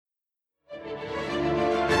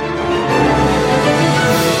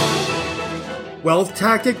Wealth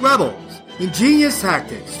Tactic Rebels, ingenious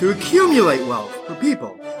tactics to accumulate wealth for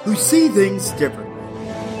people who see things differently.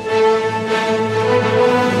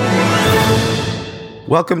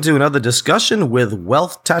 Welcome to another discussion with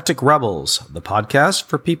Wealth Tactic Rebels, the podcast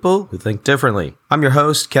for people who think differently. I'm your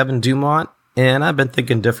host, Kevin Dumont, and I've been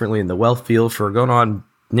thinking differently in the wealth field for going on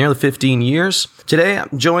nearly 15 years. Today,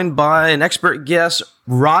 I'm joined by an expert guest,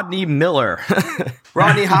 Rodney Miller.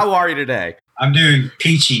 Rodney, how are you today? I'm doing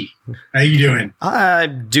peachy. How you doing?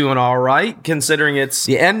 I'm doing all right, considering it's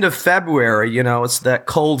the end of February. You know, it's that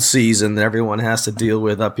cold season that everyone has to deal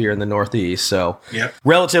with up here in the Northeast. So,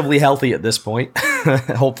 Relatively healthy at this point.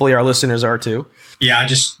 Hopefully our listeners are too. Yeah,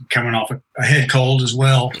 just coming off a head cold as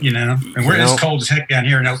well, you know. And we're as cold as heck down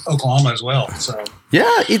here in Oklahoma as well. So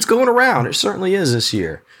yeah, it's going around. It certainly is this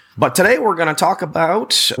year. But today we're going to talk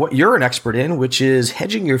about what you're an expert in, which is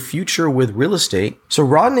hedging your future with real estate. So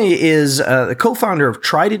Rodney is the co-founder of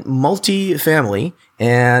Trident Multifamily,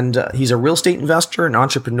 and he's a real estate investor and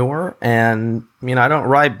entrepreneur. And I mean, I don't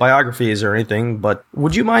write biographies or anything, but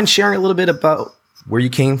would you mind sharing a little bit about where you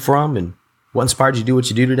came from and what inspired you to do what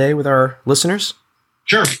you do today with our listeners?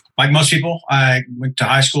 Sure. Like most people, I went to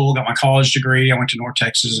high school, got my college degree. I went to North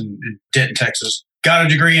Texas and Denton, Texas. Got a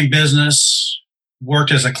degree in business.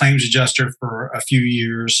 Worked as a claims adjuster for a few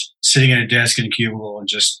years, sitting at a desk in a cubicle, and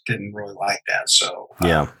just didn't really like that. So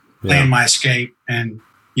planned my escape and,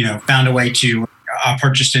 found a way to, I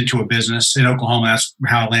purchased into a business in Oklahoma. That's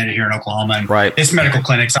how I landed here in Oklahoma. And right. It's medical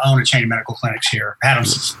clinics. I own a chain of medical clinics here. Had them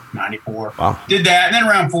since 94. Wow. Did that. And then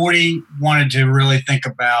around 40, wanted to really think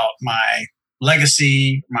about my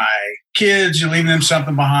legacy, my kids, leaving them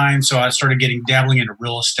something behind. So I started dabbling into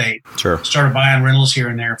real estate. Sure. Started buying rentals here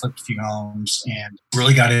and there, flipped a few homes, and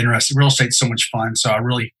really got interested. Real estate's so much fun. So I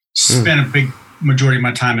really spent a big majority of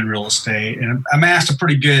my time in real estate, and amassed a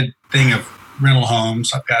pretty good thing of rental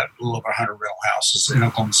homes. I've got a little over 100 rental houses in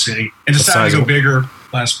Oklahoma City, and decided to go bigger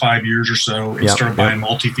last 5 years or so, and started buying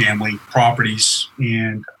multifamily properties.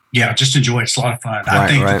 And just enjoy it. It's a lot of fun. I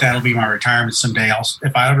think that'll be my retirement someday.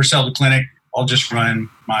 If I ever sell the clinic, I'll just run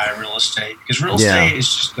my real estate, because real estate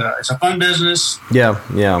is just it's a fun business. Yeah.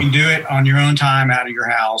 You can do it on your own time out of your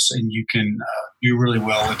house, and you can do really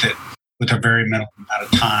well with it with a very minimal amount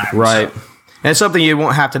of time. Right. So, and it's something you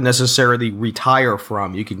won't have to necessarily retire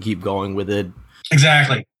from. You can keep going with it.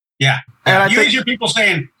 Exactly. Yeah. And you hear people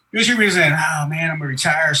saying, oh man, I'm going to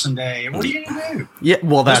retire someday. What are you going to do? Yeah,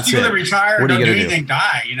 well, that's people that retire don't do anything,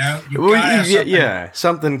 die,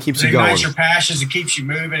 something keeps you going. Ignites your passions, it keeps you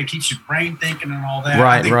moving, it keeps your brain thinking and all that.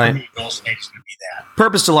 Right, I think for me, real estate is going to be that.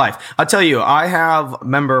 Purpose to life. I'll tell you, I have a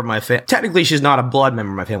member of my family. Technically, she's not a blood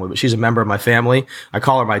member of my family, but she's a member of my family. I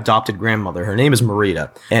call her my adopted grandmother. Her name is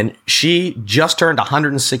Marita, and she just turned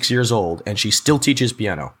 106 years old, and she still teaches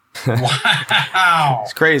piano. Wow.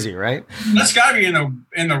 It's crazy, right? That's got to be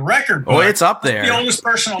in the record book. Oh, it's up there. That's the oldest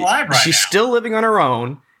person alive right She's now. still living on her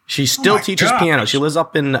own. She still teaches piano. She lives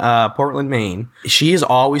up in Portland, Maine. She has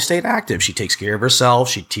always stayed active. She takes care of herself.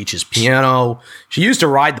 She teaches piano. She used to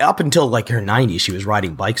ride up until like her 90s. She was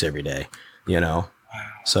riding bikes every day, Wow.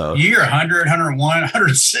 So you're 100, 101,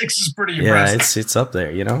 106 is pretty impressive. Yeah, it's up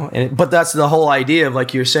there, but that's the whole idea of,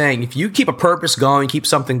 like you're saying, if you keep a purpose going, keep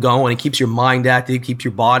something going, it keeps your mind active, keeps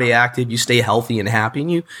your body active, you stay healthy and happy,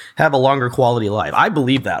 and you have a longer quality life. I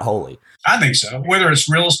believe that wholly. I think so. Whether it's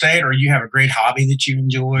real estate or you have a great hobby that you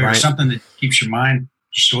enjoy or something that keeps your mind, you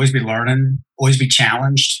should always be learning, always be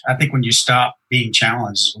challenged. I think when you stop being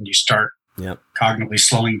challenged is when you start cognitively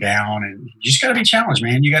slowing down, and you just got to be challenged,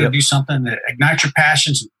 man. You got to do something that ignites your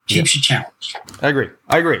passions and keeps you challenged. I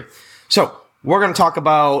agree. So we're going to talk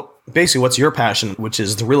about basically what's your passion, which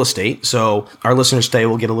is the real estate. So our listeners today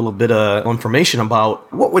will get a little bit of information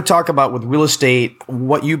about what we talk about with real estate,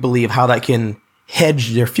 what you believe, how that can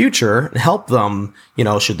hedge their future and help them,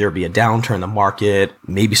 should there be a downturn in the market,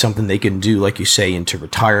 maybe something they can do, like you say, into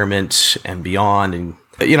retirement and beyond. And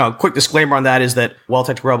quick disclaimer on that is that Wealth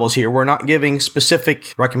Tactic Rebels here, we're not giving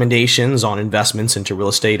specific recommendations on investments into real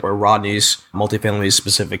estate or Rodney's multifamily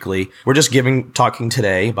specifically. We're just talking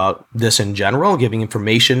today about this in general, giving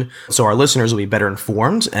information so our listeners will be better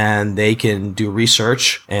informed and they can do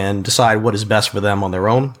research and decide what is best for them on their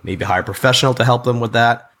own, maybe hire a professional to help them with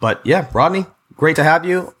that. But yeah, Rodney, great to have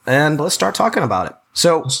you, and let's start talking about it.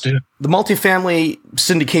 So the multifamily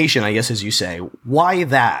syndication, I guess, as you say, why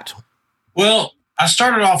that? Well, I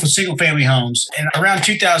started off with single family homes, and around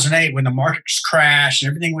 2008, when the market crashed and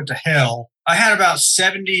everything went to hell, I had about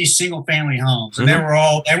 70 single family homes, and they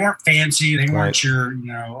weren't fancy. They weren't your,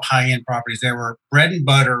 high end properties. They were bread and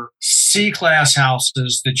butter C-class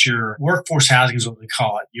houses that your workforce housing is what we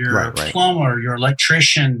call it. Your plumber, your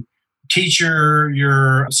electrician, teacher,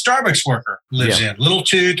 your Starbucks worker lives in. Little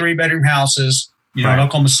 2-3 bedroom houses. In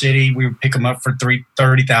Oklahoma City, we would pick them up for $30,000,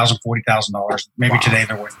 $40,000. Maybe today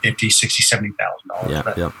they're worth $50,000, $60,000,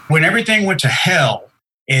 $70,000. When everything went to hell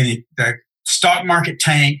and the stock market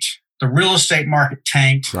tanked, the real estate market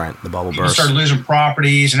tanked, the bubble people burst, started losing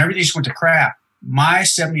properties, and everything just went to crap. My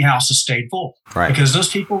 70 houses stayed full because those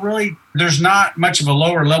people really, there's not much of a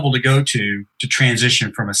lower level to go to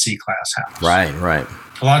transition from a C-class house. Right.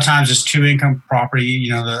 A lot of times it's 2-income property,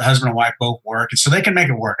 the husband and wife both work, and so they can make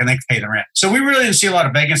it work and they can pay the rent. So we really didn't see a lot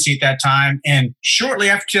of vacancy at that time. And shortly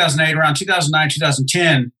after 2008, around 2009,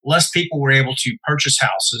 2010, less people were able to purchase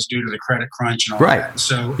houses due to the credit crunch and all that.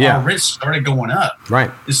 So our rents started going up.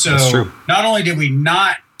 So that's true. Not only did we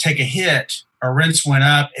not take a hit, our rents went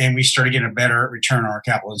up and we started getting a better return on our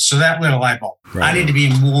capital. So that lit a light bulb. I need to be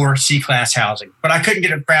in more C-class housing, but I couldn't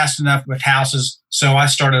get it fast enough with houses. So I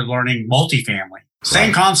started learning multifamily.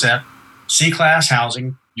 Same concept, C-class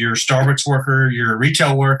housing, your Starbucks worker, your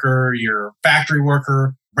retail worker, your factory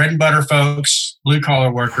worker, bread and butter folks, blue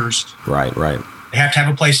collar workers. Right. They have to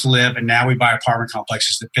have a place to live. And now we buy apartment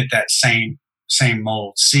complexes that fit that same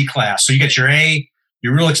mold, C-class. So you get your A,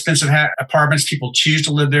 your real expensive apartments. People choose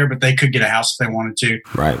to live there, but they could get a house if they wanted to.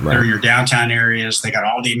 Right. They're your downtown areas. They got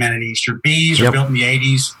all the amenities. Your Bs are built in the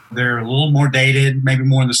 80s. They're a little more dated, maybe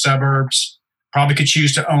more in the suburbs. Probably could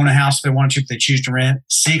choose to own a house if they want to, if they choose to rent.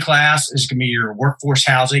 C-class is going to be your workforce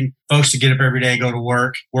housing. Folks that get up every day, go to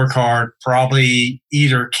work hard, probably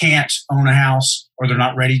either can't own a house or they're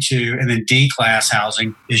not ready to. And then D-class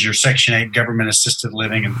housing is your Section 8 government assisted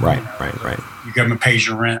living. And right. Your government pays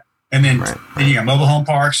your rent. And then you got mobile home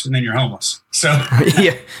parks, and then you're homeless. So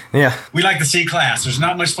we like the C-class. There's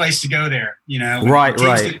not much place to go there. When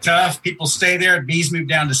things get tough, people stay there. Bs move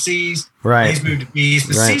down to Cs. A's move to Bs.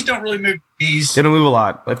 But Cs don't really move to Bs. They don't move a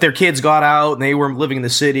lot. If their kids got out and they were living in the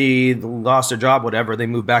city, lost their job, whatever, they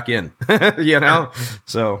move back in.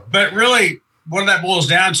 So. But really, what that boils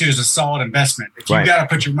down to is a solid investment. If you've got to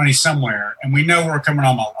put your money somewhere, and we know we're coming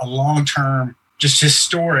on a long-term, just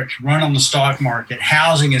historic run on the stock market.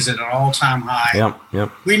 Housing is at an all-time high.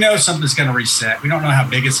 Yep. We know something's going to reset. We don't know how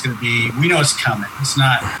big it's going to be. We know it's coming. It's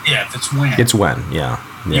not if, it's when. It's when, yeah.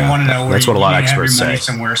 You want to know where that's what a lot of experts have your money say.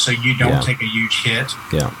 Somewhere so you don't take a huge hit.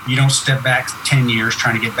 Yeah. You don't step back 10 years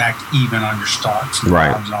trying to get back even on your stocks and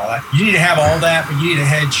bonds and all that. You need to have all that, but you need to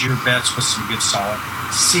hedge your bets with some good solid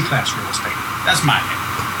C-class real estate. That's my opinion.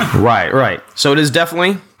 Right. So it is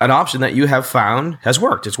definitely an option that you have found has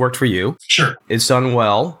worked. It's worked for you. Sure. It's done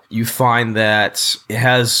well. You find that it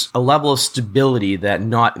has a level of stability that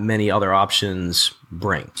not many other options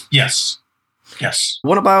bring. Yes.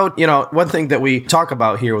 What about, one thing that we talk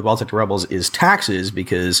about here with Wealth Tech Rebels is taxes,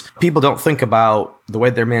 because people don't think about the way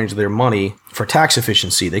they're managing their money for tax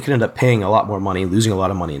efficiency. They can end up paying a lot more money, losing a lot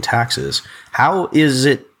of money in taxes. How is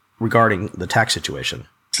it regarding the tax situation?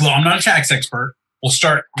 Well, I'm not a tax expert. We'll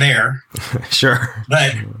start there. Sure.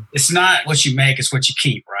 But it's not what you make, it's what you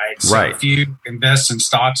keep, right? So if you invest in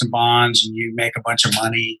stocks and bonds and you make a bunch of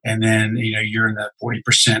money and then, you're in the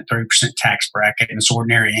 40%, 30% tax bracket and it's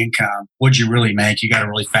ordinary income, what'd you really make? You got to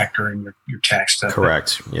really factor in your tax stuff.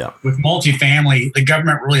 Correct. Yeah. With multifamily, the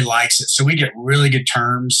government really likes it. So we get really good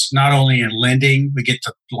terms, not only in lending, we get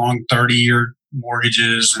the long 30-year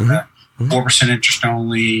mortgages and the 4% interest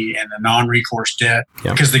only and the non-recourse debt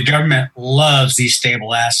because the government loves these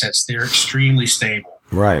stable assets. They're extremely stable.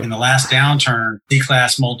 Right. In the last downturn,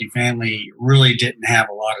 C-class multifamily really didn't have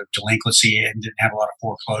a lot of delinquency and didn't have a lot of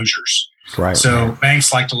foreclosures. Right. So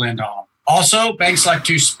banks like to lend on them. Also, banks like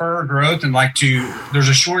to spur growth and there's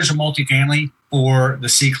a shortage of multifamily for the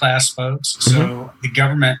C-class folks. So the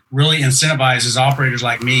government really incentivizes operators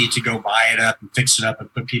like me to go buy it up and fix it up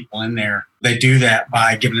and put people in there. They do that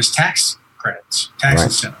by giving us tax credits, tax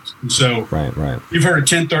incentives. And so you've heard of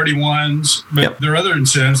 1031s, but there are other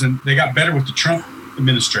incentives, and they got better with the Trump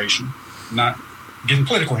administration. I'm not getting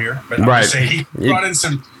political here, but I'm just saying he brought in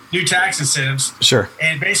some new tax incentives. Sure.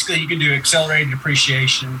 And basically you can do accelerated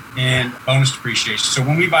depreciation and bonus depreciation. So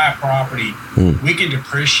when we buy a property, we can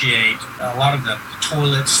depreciate a lot of the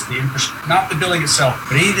toilets, not the building itself,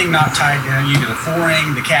 but anything not tied down, either the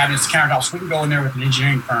flooring, the cabinets, the countertops. We can go in there with an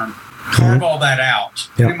engineering firm, carve all that out.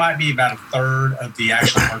 And it might be about a third of the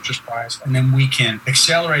actual purchase price. And then we can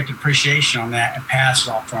accelerate the depreciation on that and pass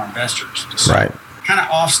it off to our investors. Kind of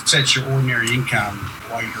offsets your ordinary income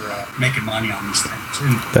while you're making money on these things.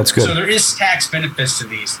 And that's good. So there is tax benefits to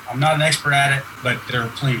these. I'm not an expert at it, but there are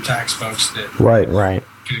plenty of tax folks that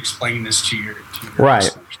can explain this to your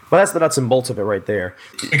listeners. Well, that's the nuts and bolts of it right there.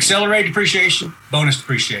 Accelerated depreciation, bonus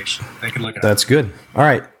depreciation. They can look at it. That's good. All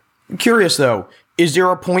right. I'm curious, though. Is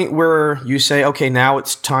there a point where you say, okay, now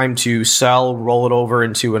it's time to sell, roll it over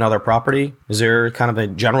into another property? Is there kind of a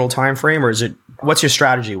general time frame, or what's your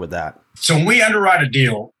strategy with that? So when we underwrite a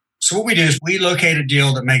deal, so what we do is we locate a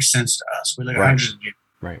deal that makes sense to us. We look at hundreds of deals.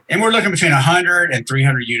 Right. And we're looking between 100 and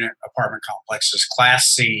 300 unit apartment complexes, Class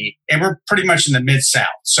C, and we're pretty much in the Mid-South.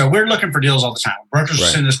 So we're looking for deals all the time. Brokers are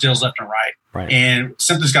sending us deals left and right. And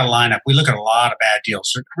something's got to line up. We look at a lot of bad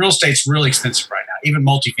deals. So real estate's really expensive right now. Even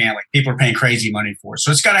multifamily, people are paying crazy money for it.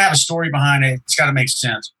 So it's got to have a story behind it. It's got to make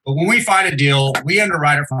sense. But when we find a deal, we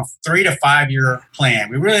underwrite it from a 3 to 5 year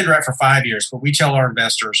plan. We really underwrite for 5 years, but we tell our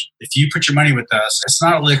investors, if you put your money with us, it's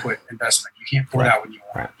not a liquid investment. You can't pull it out when you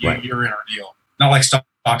want. You're in our deal. Not like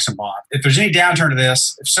stocks and bonds. If there's any downturn to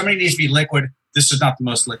this, if somebody needs to be liquid, this is not the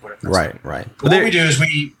most liquid investment. Right. But what we do is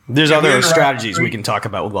there's other strategies we can talk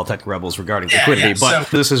about with Wealth Tech Rebels regarding liquidity, but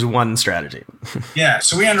this is one strategy.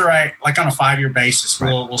 So we underwrite like on a 5 year basis.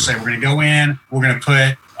 We'll say we're going to go in, we're going to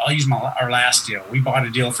put, I'll use our last deal. We bought a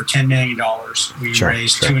deal for $10 million. We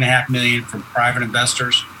raised $2.5 million from private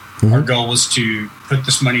investors. Mm-hmm. Our goal was to put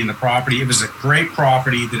this money in the property. It was a great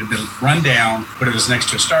property that had been run down, but it was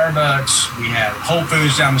next to a Starbucks. We had Whole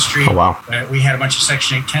Foods down the street. Oh, wow. We had a bunch of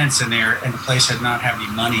Section 8 tenants in there, and the place had not had any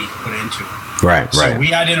money put into it. Right. So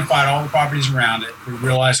we identified all the properties around it. We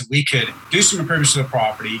realized that we could do some improvements to the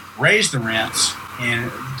property, raise the rents,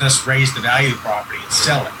 and thus raise the value of the property and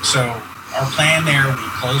sell it. So our plan there, we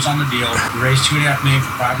closed on the deal. We raised $2.5 million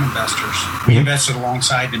from private investors. We invested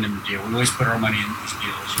alongside them in the deal. We always put our money in these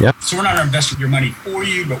deals. Yep. So we're not investing your money for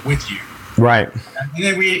you, but with you. Right. And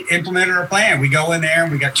then we implemented our plan. We go in there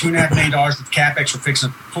and we got $2.5 million with CapEx. We're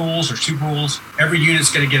fixing pools or 2 pools. Every unit's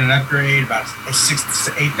going to get an upgrade, about a $6,000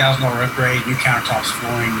 to $8,000 upgrade, new countertops,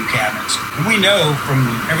 flooring, new cabinets. And we know from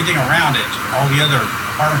everything around it, all the other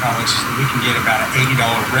apartment complexes, that we can get about an $80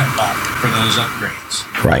 rent bump for those upgrades.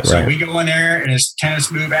 So we go in there, and as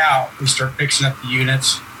tenants move out, we start fixing up the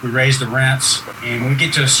units. We raise the rents, and when we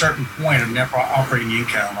get to a certain point of net operating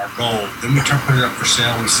income, our goal, then we put it up for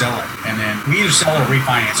sale, we sell it. And then we either sell it or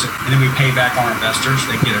refinance it, and then we pay back our investors.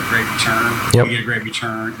 They get a great return, we get a great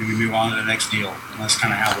return, and we move on to the next deal. And that's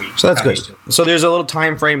kind of how we So that's good. So there's a little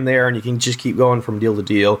time frame there, and you can just keep going from deal to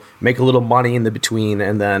deal, make a little money in the between,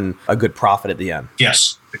 and then a good profit at the end.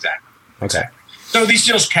 Yes, exactly. Okay. Exactly. So these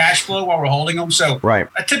deals cash flow while we're holding them. So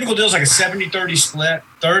a typical deal is like a 70-30 split,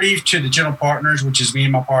 30 to the general partners, which is me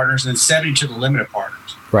and my partners, and then 70 to the limited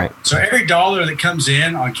partners. Right. So every dollar that comes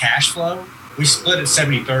in on cash flow, we split it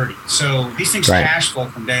 70-30. So these things cash flow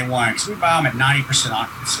from day one because we buy them at 90%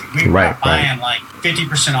 occupancy. We're not buying like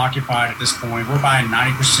 50% occupied at this point. We're buying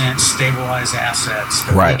 90% stabilized assets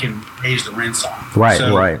that we can raise the rents on.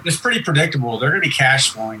 It's pretty predictable. They're going to be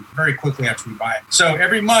cash flowing very quickly after we buy it. So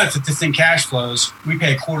every month that this thing cash flows, we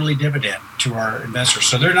pay a quarterly dividend to our investors.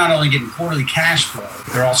 So they're not only getting quarterly cash flow,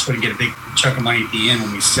 they're also going to get a big chunk of money at the end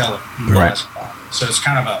when we sell it. So it's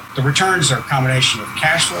kind of the returns are a combination of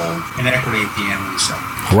cash flow and equity at the end when we sell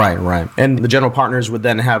it. Right. And the general partners would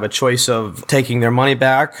then have a choice of taking their money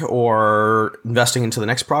back or investing into the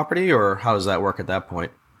next property, or how does that work at that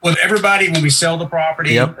point? Well, everybody, when we sell the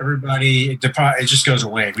property, it just goes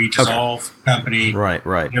away. We dissolve the company. Right.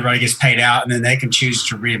 Everybody gets paid out, and then they can choose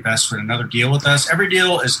to reinvest in another deal with us. Every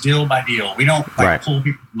deal is deal by deal. We don't pull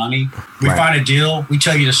people's money. We find a deal. We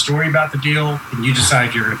tell you the story about the deal, and you decide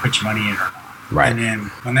if you're going to put your money in or not. And then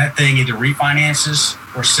when that thing either refinances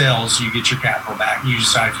or sells, you get your capital back. You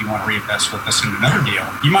decide if you want to reinvest with us in another deal.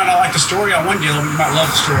 You might not like the story on one deal, but you might love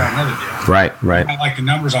the story on another deal. Right. You might like the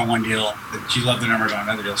numbers on one deal, but you love the numbers on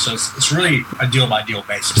another deal. So it's really a deal by deal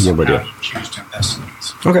basis. How you choose to invest in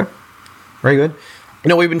these. Okay. Very good.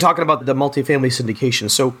 We've been talking about the multifamily syndication.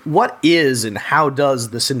 So what is and how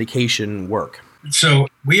does the syndication work? So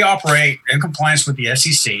we operate in compliance with the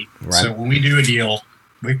SEC. So when we do a deal,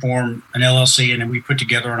 we form an LLC, and then we put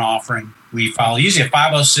together an offering. We file usually a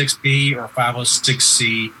 506B or a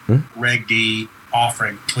 506C Reg D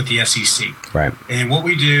offering with the SEC. And what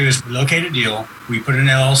we do is we locate a deal, we put an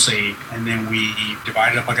LLC, and then we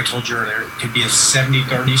divide it up like I told you earlier. It could be a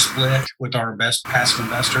 70-30 split with our best passive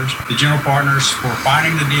investors. The general partners, for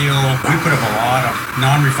finding the deal, we put up a lot of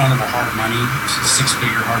non-refundable hard money,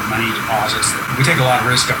 6-figure hard money deposits. We take a lot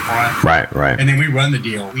of risk up front. And then we run the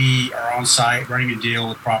deal. We are on site running the deal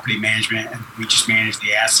with property management, and we just manage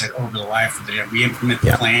the asset over the life of the deal. We implement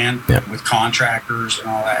the plan with contractors and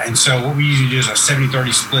all that. And so what we usually do is a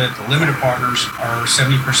 70-30 split. The limited partners are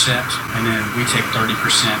 70%, and then we take 30%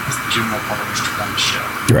 as the general partners to run the show.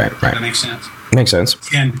 Does that make sense? Makes sense.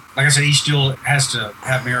 And like I said, each deal has to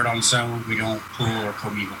have merit on its own. We don't pool or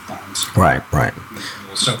commingle funds. Right.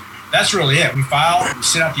 So that's really it. We file, we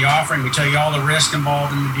send out the offering, we tell you all the risk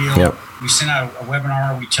involved in the deal. Yep. We send out a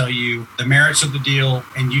webinar, we tell you the merits of the deal,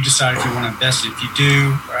 and you decide if you want to invest it. If you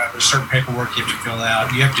do, there's certain paperwork you have to fill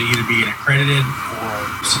out. You have to either be an accredited or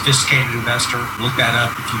sophisticated investor. Look that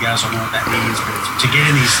up if you guys don't know what that means. But to get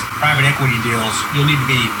in these private equity deals, you'll need to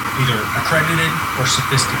be either accredited or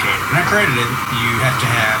sophisticated. And accredited, you have to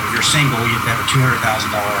have, if you're single, you have to have a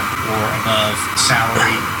 $200,000 or above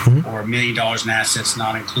salary or $1 million in assets,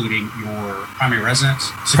 not including your primary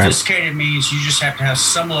residence. Sophisticated means you just have to have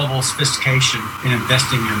some level of sophistication in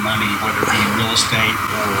investing your money, whether it be in real estate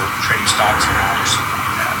or trading stocks and bonds or something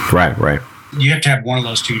like that. Right. You have to have one of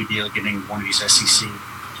those two to be getting one of these SEC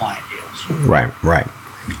compliant deals. Right.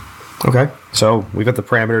 Okay. So we've got the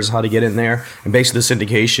parameters how to get in there. And basically the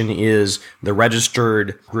syndication is the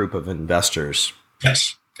registered group of investors.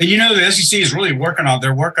 Yes. And the SEC is really working on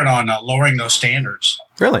lowering those standards.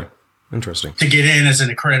 Really? Interesting. To get in as an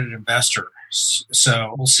accredited investor.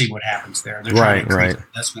 So we'll see what happens there. They're trying to increase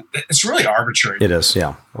investment. It's really arbitrary. It is,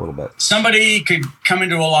 yeah, a little bit. Somebody could come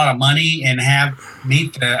into a lot of money and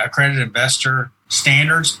meet the accredited investor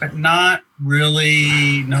standards, but not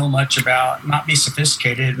really know much about, not be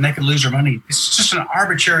sophisticated, and they could lose their money. It's just an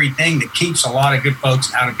arbitrary thing that keeps a lot of good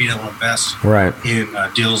folks out of being able to invest in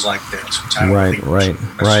deals like this. Which I don't think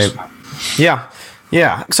right.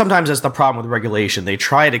 Yeah, sometimes that's the problem with regulation. They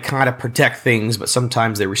try to kind of protect things, but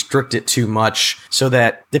sometimes they restrict it too much so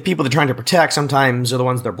that the people they're trying to protect sometimes are the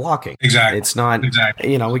ones they're blocking. Exactly. It's not,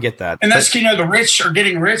 we get that. And that's, the rich are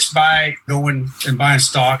getting rich by going and buying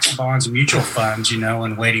stocks, bonds, and mutual funds,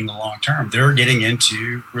 and waiting the long term. They're getting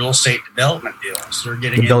into real estate development deals. They're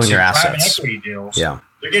getting into private equity deals. Yeah.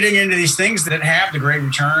 They're getting into these things that have the great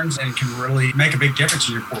returns and can really make a big difference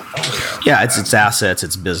in your portfolio. Yeah, it's assets,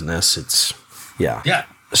 it's business, Yeah.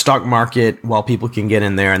 The stock market, while people can get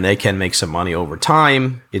in there and they can make some money over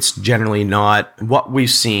time, it's generally not what we've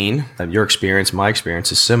seen. Your experience, my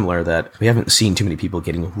experience is similar, that we haven't seen too many people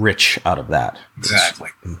getting rich out of that. Exactly.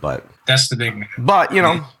 But that's the big. But,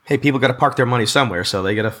 hey, people got to park their money somewhere, so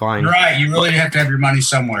they got to find. Right. You really have to have your money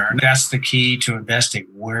somewhere. And that's the key to investing.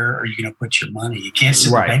 Where are you going to put your money? You can't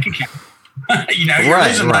sit in a bank account. You're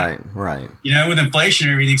losing money. Right. With inflation,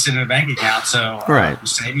 everything's in a bank account. So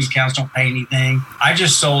savings accounts don't pay anything. I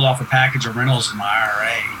just sold off a package of rentals in my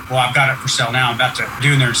IRA. Well, I've got it for sale now. I'm about to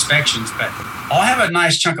do their inspections, but I'll have a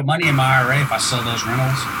nice chunk of money in my IRA if I sell those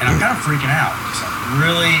rentals. And I'm kind of freaking out because I'm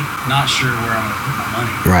really not sure where I'm going to put my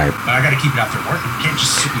money. Right. But I got to keep it out there working. You can't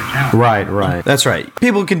just sit in your account. Right. That's right.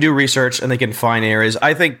 People can do research and they can find areas.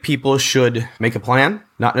 I think people should make a plan,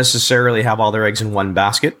 not necessarily have all their eggs in one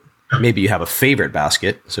basket. Maybe you have a favorite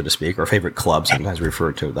basket, so to speak, or a favorite club. Sometimes we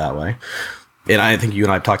refer to it that way. And I think you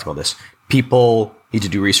and I have talked about this. People need to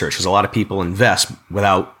do research because a lot of people invest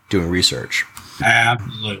without doing research.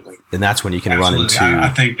 Absolutely. And that's when you can run into...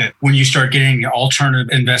 I think that when you start getting the alternative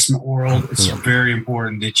investment world, it's very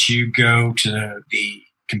important that you go to the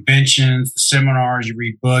conventions, the seminars, you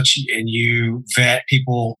read books, and you vet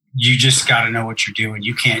people. You just got to know what you're doing.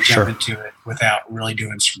 You can't jump into it without really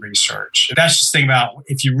doing some research. That's just the thing about,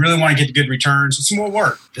 if you really want to get good returns, it's more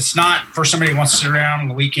work. It's not for somebody who wants to sit around on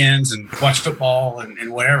the weekends and watch football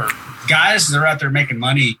and whatever. Guys that are out there making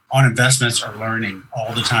money on investments are learning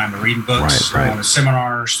all the time. They're reading books, they're going to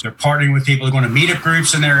seminars, they're partnering with people, they're going to meetup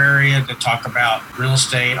groups in their area to talk about real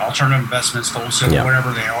estate, alternative investments, wholesale,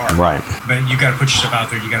 whatever they are. Right. But you got to put yourself out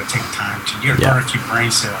there. You got to take the time to, you got to burn a few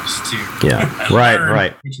brain cells to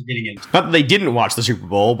right. What you're getting into. Not that they didn't watch the Super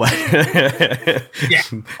Bowl, but I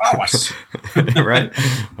watched. Right.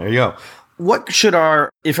 There you go. What should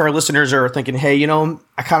if our listeners are thinking, hey,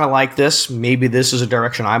 I kind of like this, maybe this is a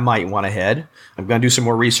direction I might want to head. I'm going to do some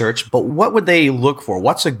more research, but what would they look for?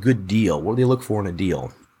 What's a good deal? What do they look for in a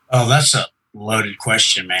deal? Oh, that's a loaded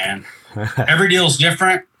question, man. Every deal is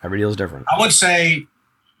different. I would say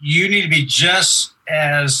you need to be just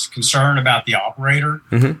as concerned about the operator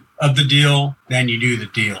of the deal than you do the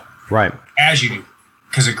deal. Right. As you do.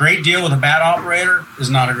 Because a great deal with a bad operator is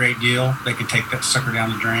not a great deal. They can take that sucker down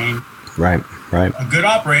the drain. Right. A good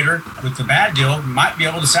operator with the bad deal might be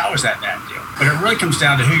able to salvage that bad deal. But it really comes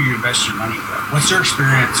down to who you invest your money with. What's their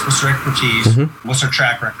experience? What's their expertise? What's their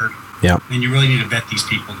track record? Yeah. And you really need to vet these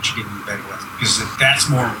people that you're getting in bed with. Because that's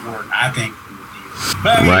more important, I think, than the deal.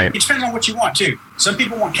 But it depends on what you want, too. Some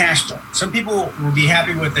people want cash flow. Some people will be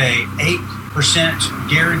happy with a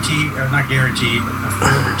 8% guarantee, or not guarantee, but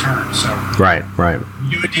preferred return. So Right.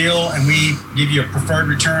 You do a deal and we give you a preferred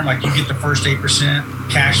return, like you get the first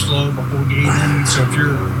 8% cash flow before we get anything. So if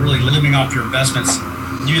you're really living off your investments,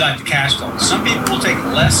 you like the cash flow. Some people will take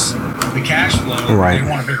less of the cash flow. Right. They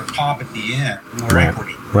want a bigger pop at the end, more Right.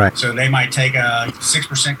 equity. Right. So they might take a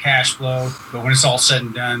 6% cash flow, but when it's all said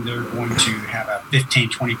and done, they're going to have a 15,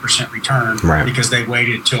 20% return Right. because they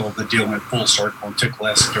waited till the deal went full circle and took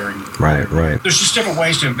less during. Right. Right. There's just different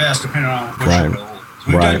ways to invest depending on what Right. your goal is.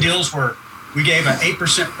 We've Right. done deals where we gave an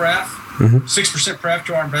 8% pref, Mhm. 6% pref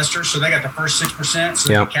to our investors, so they got the first 6%,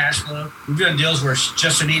 so Yep. the cash flow. We've done deals where it's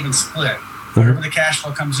just an even split. Whatever the cash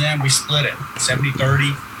flow comes in, we split it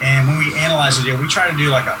 70-30. And when we analyze the deal, we try to do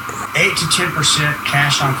like a 8 to 10%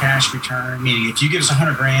 cash on cash return. Meaning, if you give us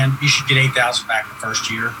 $100,000, you should get $8,000 back the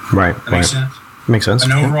first year. Right. That makes sense. Makes sense.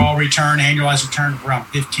 An overall return, annualized return of around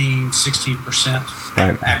 15, 16%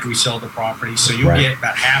 Right. after we sell the property. So you'll Right. get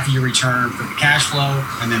about half of your return from the cash flow,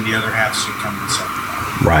 and then the other half should come from the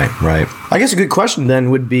property. Right. Right. I guess a good question then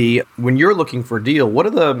would be, when you're looking for a deal, what are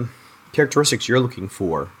the characteristics you're looking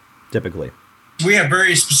for typically? We have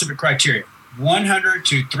very specific criteria. 100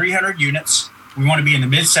 to 300 units. We want to be in the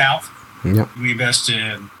Mid-South. Yep. We invest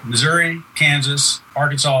in Missouri, Kansas,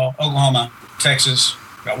 Arkansas, Oklahoma, Texas.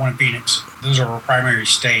 Got one in Phoenix. Those are our primary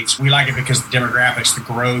states. We like it because the demographics, the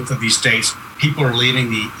growth of these states, people are leaving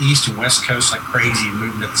the East and West Coast like crazy and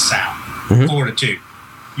moving to the South. Florida too.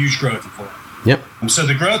 Huge growth in Florida. Yep. So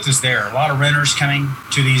the growth is there. A lot of renters coming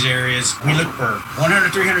to these areas. We look for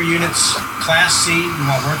 100, 300 units, Class C, we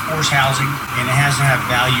want workforce housing, and it has to have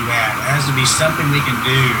value add. It has to be something we can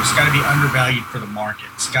do. It's got to be undervalued for the market.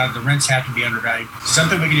 The rents have to be undervalued.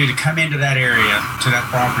 Something we can do to come into that area, to that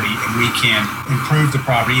property, and we can improve the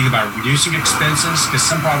property either by reducing expenses, because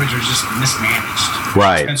some properties are just mismanaged.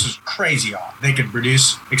 Right. Expenses are crazy off. They could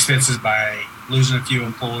reduce expenses by losing a few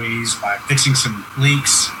employees, by fixing some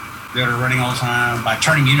leaks that are running all the time, by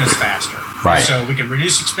turning units faster. Right. So we can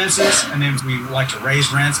reduce expenses, and then we like to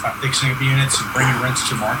raise rents by fixing up units and bringing rents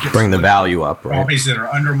to market. Bring the value up, right? Properties that are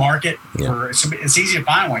under market. Yeah. It's easy to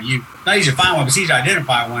find one. Not easy to find one, but it's easy to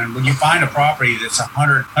identify one. When you find a property that's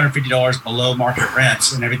 $100, $150 below market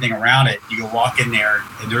rents and everything around it, you can walk in there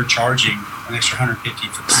and they're charging an extra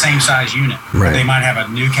 $150 for the same size unit. Right. They might have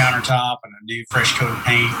a new countertop and a new fresh coat of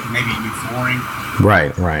paint and maybe new flooring.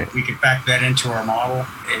 Right. Right. We can factor that into our model.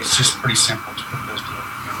 It's just pretty simple to put those deals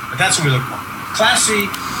together. But that's what we look for. Class C,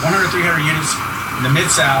 100 to 300 units in the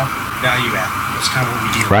Mid-South, value add. That's kind of what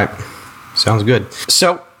we do. Right. Sounds good.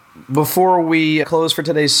 So before we close for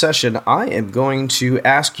today's session, I am going to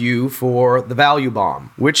ask you for the value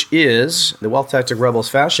bomb, which is, the Wealth Tactic Rebels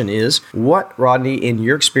fashion is, what, Rodney, in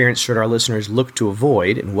your experience, should our listeners look to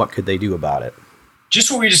avoid, and what could they do about it?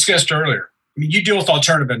 Just what we discussed earlier. I mean, you deal with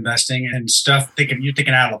alternative investing and stuff, you're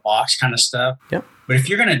thinking out of the box kind of stuff. Yep. But if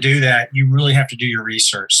you're going to do that, you really have to do your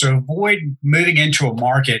research. So avoid moving into a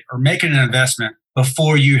market or making an investment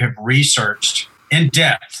before you have researched in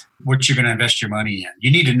depth what you're going to invest your money in.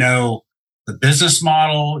 You need to know the business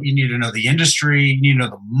model, you need to know the industry, you need to know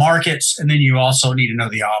the markets, and then you also need to know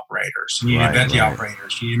the operators. You need to vet the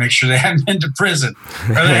operators. You need to make sure they haven't been to prison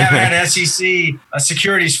or they haven't had SEC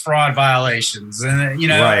securities fraud violations. And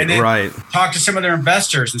and then talk to some of their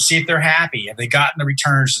investors and see if they're happy. Have they gotten the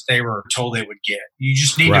returns that they were told they would get? You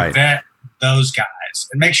just need to vet those guys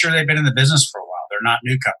and make sure they've been in the business for a while. They're not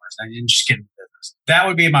newcomers. They didn't just get in the business. That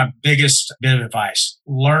would be my biggest bit of advice.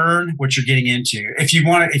 Learn what you're getting into. If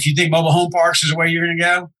you think mobile home parks is the way you're going to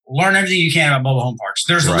go, learn everything you can about mobile home parks.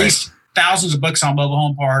 There's at least thousands of books on mobile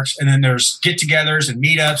home parks, and then there's get-togethers and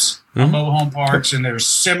meetups on mobile home parks, and there's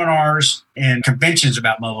seminars and conventions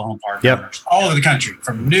about mobile home park owners all over the country.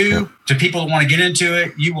 From new to people that want to get into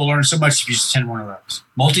it, you will learn so much if you just attend one of those.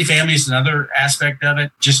 Multifamily is another aspect of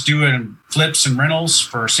it. Just doing flips and rentals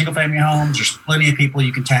for single-family homes. There's plenty of people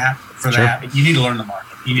you can tap for that. But you need to learn the market.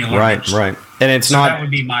 You need to learn right. And it's not, that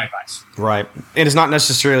would be my advice. Right. And it's not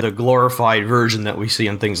necessarily the glorified version that we see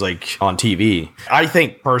on things like on TV. I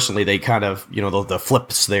think personally they kind of, the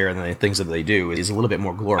flips there and the things that they do is a little bit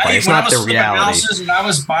more glorified. It's not the reality. Houses and I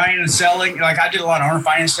was buying and selling, like I did a lot of owner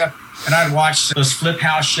finance stuff, and I'd watch those flip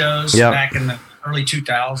house shows back in the early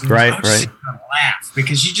 2000s. Right, I was just gonna laugh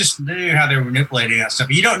because you just knew how they were manipulating that stuff.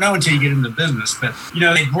 You don't know until you get into the business, but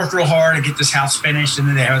they'd work real hard to get this house finished, and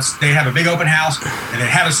then they have a big open house, and they'd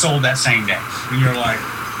have it sold that same day. And you're like,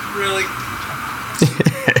 really?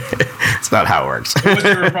 It's not how it works. What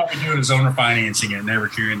they were probably doing is owner financing it, and they were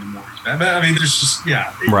carrying the mortgage. But I mean, there's just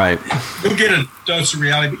right. You'll get a dose of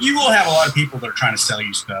reality, but you will have a lot of people that are trying to sell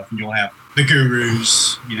you stuff, and you'll have the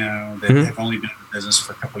gurus, that have only been in the business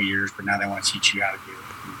for a couple of years, but now they want to teach you how to do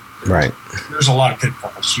it. Right. There's a lot of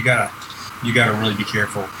pitfalls. You gotta really be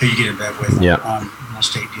careful who you get in bed with on real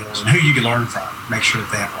estate deals and who you can learn from. Make sure that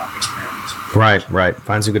they have a lot of experience. Right.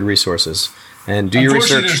 Find some good resources. and do your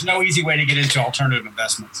research. There's no easy way to get into alternative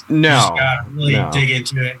investments. No. You just got to really dig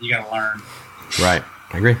into it. You got to learn. Right.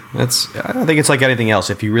 I agree. I think it's like anything else.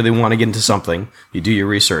 If you really want to get into something, you do your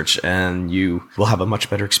research and you will have a much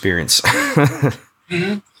better experience.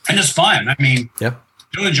 Mm-hmm. And it's fun. I mean, don't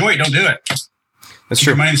enjoy it, don't do it. That's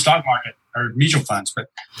true. Money in the stock market or mutual funds, but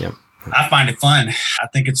I find it fun. I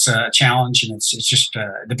think it's a challenge, and it's just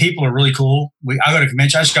the people are really cool. I go to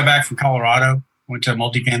convention. I just got back from Colorado. Went to a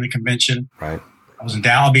multifamily convention. Right. I was in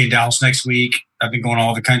Dallas. I'll be in Dallas next week. I've been going all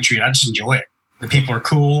over the country. I just enjoy it. The people are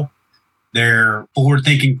cool. They're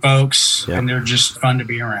forward-thinking folks, and they're just fun to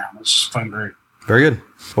be around. It's just a fun group. Very good.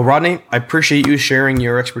 Well, Rodney, I appreciate you sharing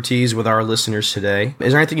your expertise with our listeners today.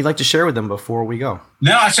 Is there anything you'd like to share with them before we go?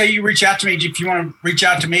 No, I say you reach out to me. If you want to reach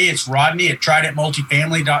out to me, it's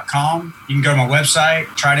Rodney@tridentmultifamily.com. You can go to my website,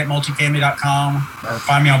 tridentmultifamily.com, or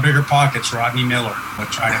find me on Bigger Pockets, Rodney Miller with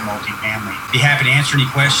Trident Multifamily. Be happy to answer any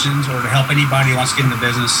questions or to help anybody who wants to get in the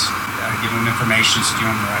business, give them information, steer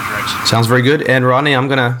them in the right direction. Sounds very good. And Rodney, I'm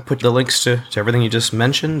going to put the links to everything you just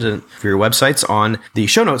mentioned and for your websites on the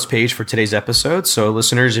show notes page for today's episode. So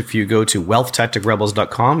listeners, if you go to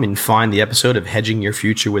wealthtacticrebels.com and find the episode of Hedging Your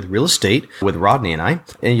Future with Real Estate with Rodney and I,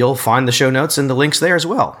 and you'll find the show notes and the links there as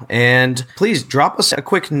well. And please drop us a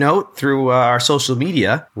quick note through our social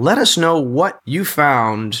media. Let us know what you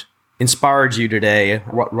found inspired you today,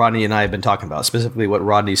 what Rodney and I have been talking about, specifically what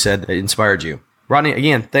Rodney said that inspired you. Rodney,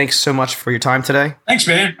 again, thanks so much for your time today. Thanks,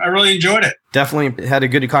 man. I really enjoyed it. Definitely had a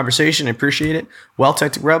good conversation. I appreciate it. Wealth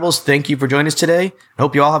Tactic Rebels, thank you for joining us today. I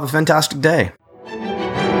hope you all have a fantastic day.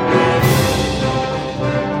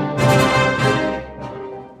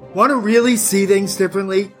 Want to really see things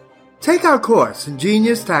differently? Take our course,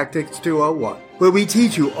 Ingenious Tactics 201, where we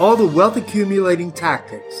teach you all the wealth accumulating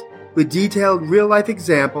tactics with detailed real-life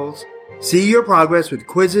examples. See your progress with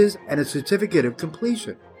quizzes and a certificate of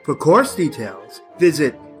completion. For course details,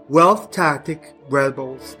 visit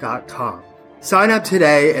wealthtacticrebels.com. Sign up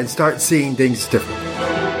today and start seeing things differently.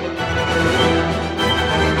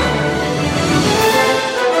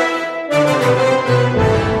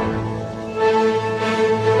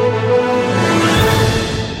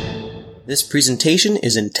 This presentation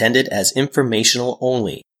is intended as informational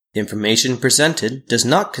only. The information presented does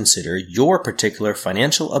not consider your particular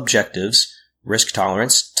financial objectives, risk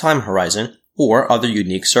tolerance, time horizon, or other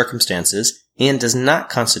unique circumstances, and does not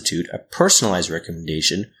constitute a personalized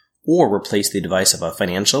recommendation or replace the advice of a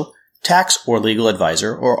financial, tax, or legal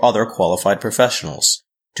advisor or other qualified professionals.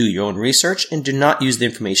 Do your own research and do not use the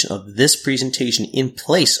information of this presentation in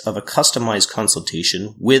place of a customized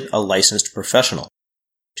consultation with a licensed professional.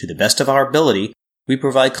 To the best of our ability, we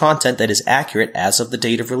provide content that is accurate as of the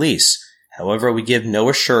date of release. However, we give no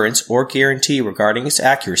assurance or guarantee regarding its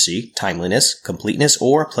accuracy, timeliness, completeness,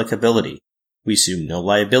 or applicability. We assume no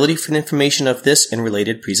liability for the information of this and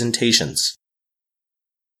related presentations.